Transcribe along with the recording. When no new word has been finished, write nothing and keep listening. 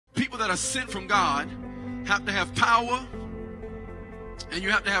that are sent from God have to have power, and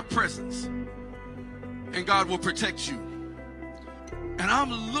you have to have presence, and God will protect you. And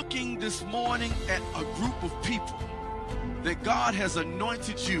I'm looking this morning at a group of people that God has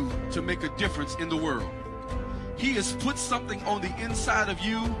anointed you to make a difference in the world. He has put something on the inside of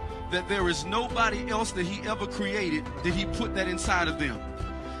you that there is nobody else that he ever created that he put that inside of them.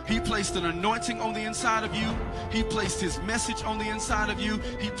 He placed an anointing on the inside of you. He placed his message on the inside of you.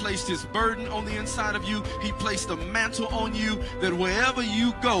 He placed his burden on the inside of you. He placed a mantle on you that wherever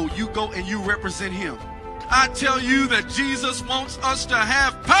you go and you represent him. I tell you that Jesus wants us to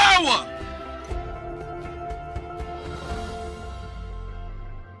have power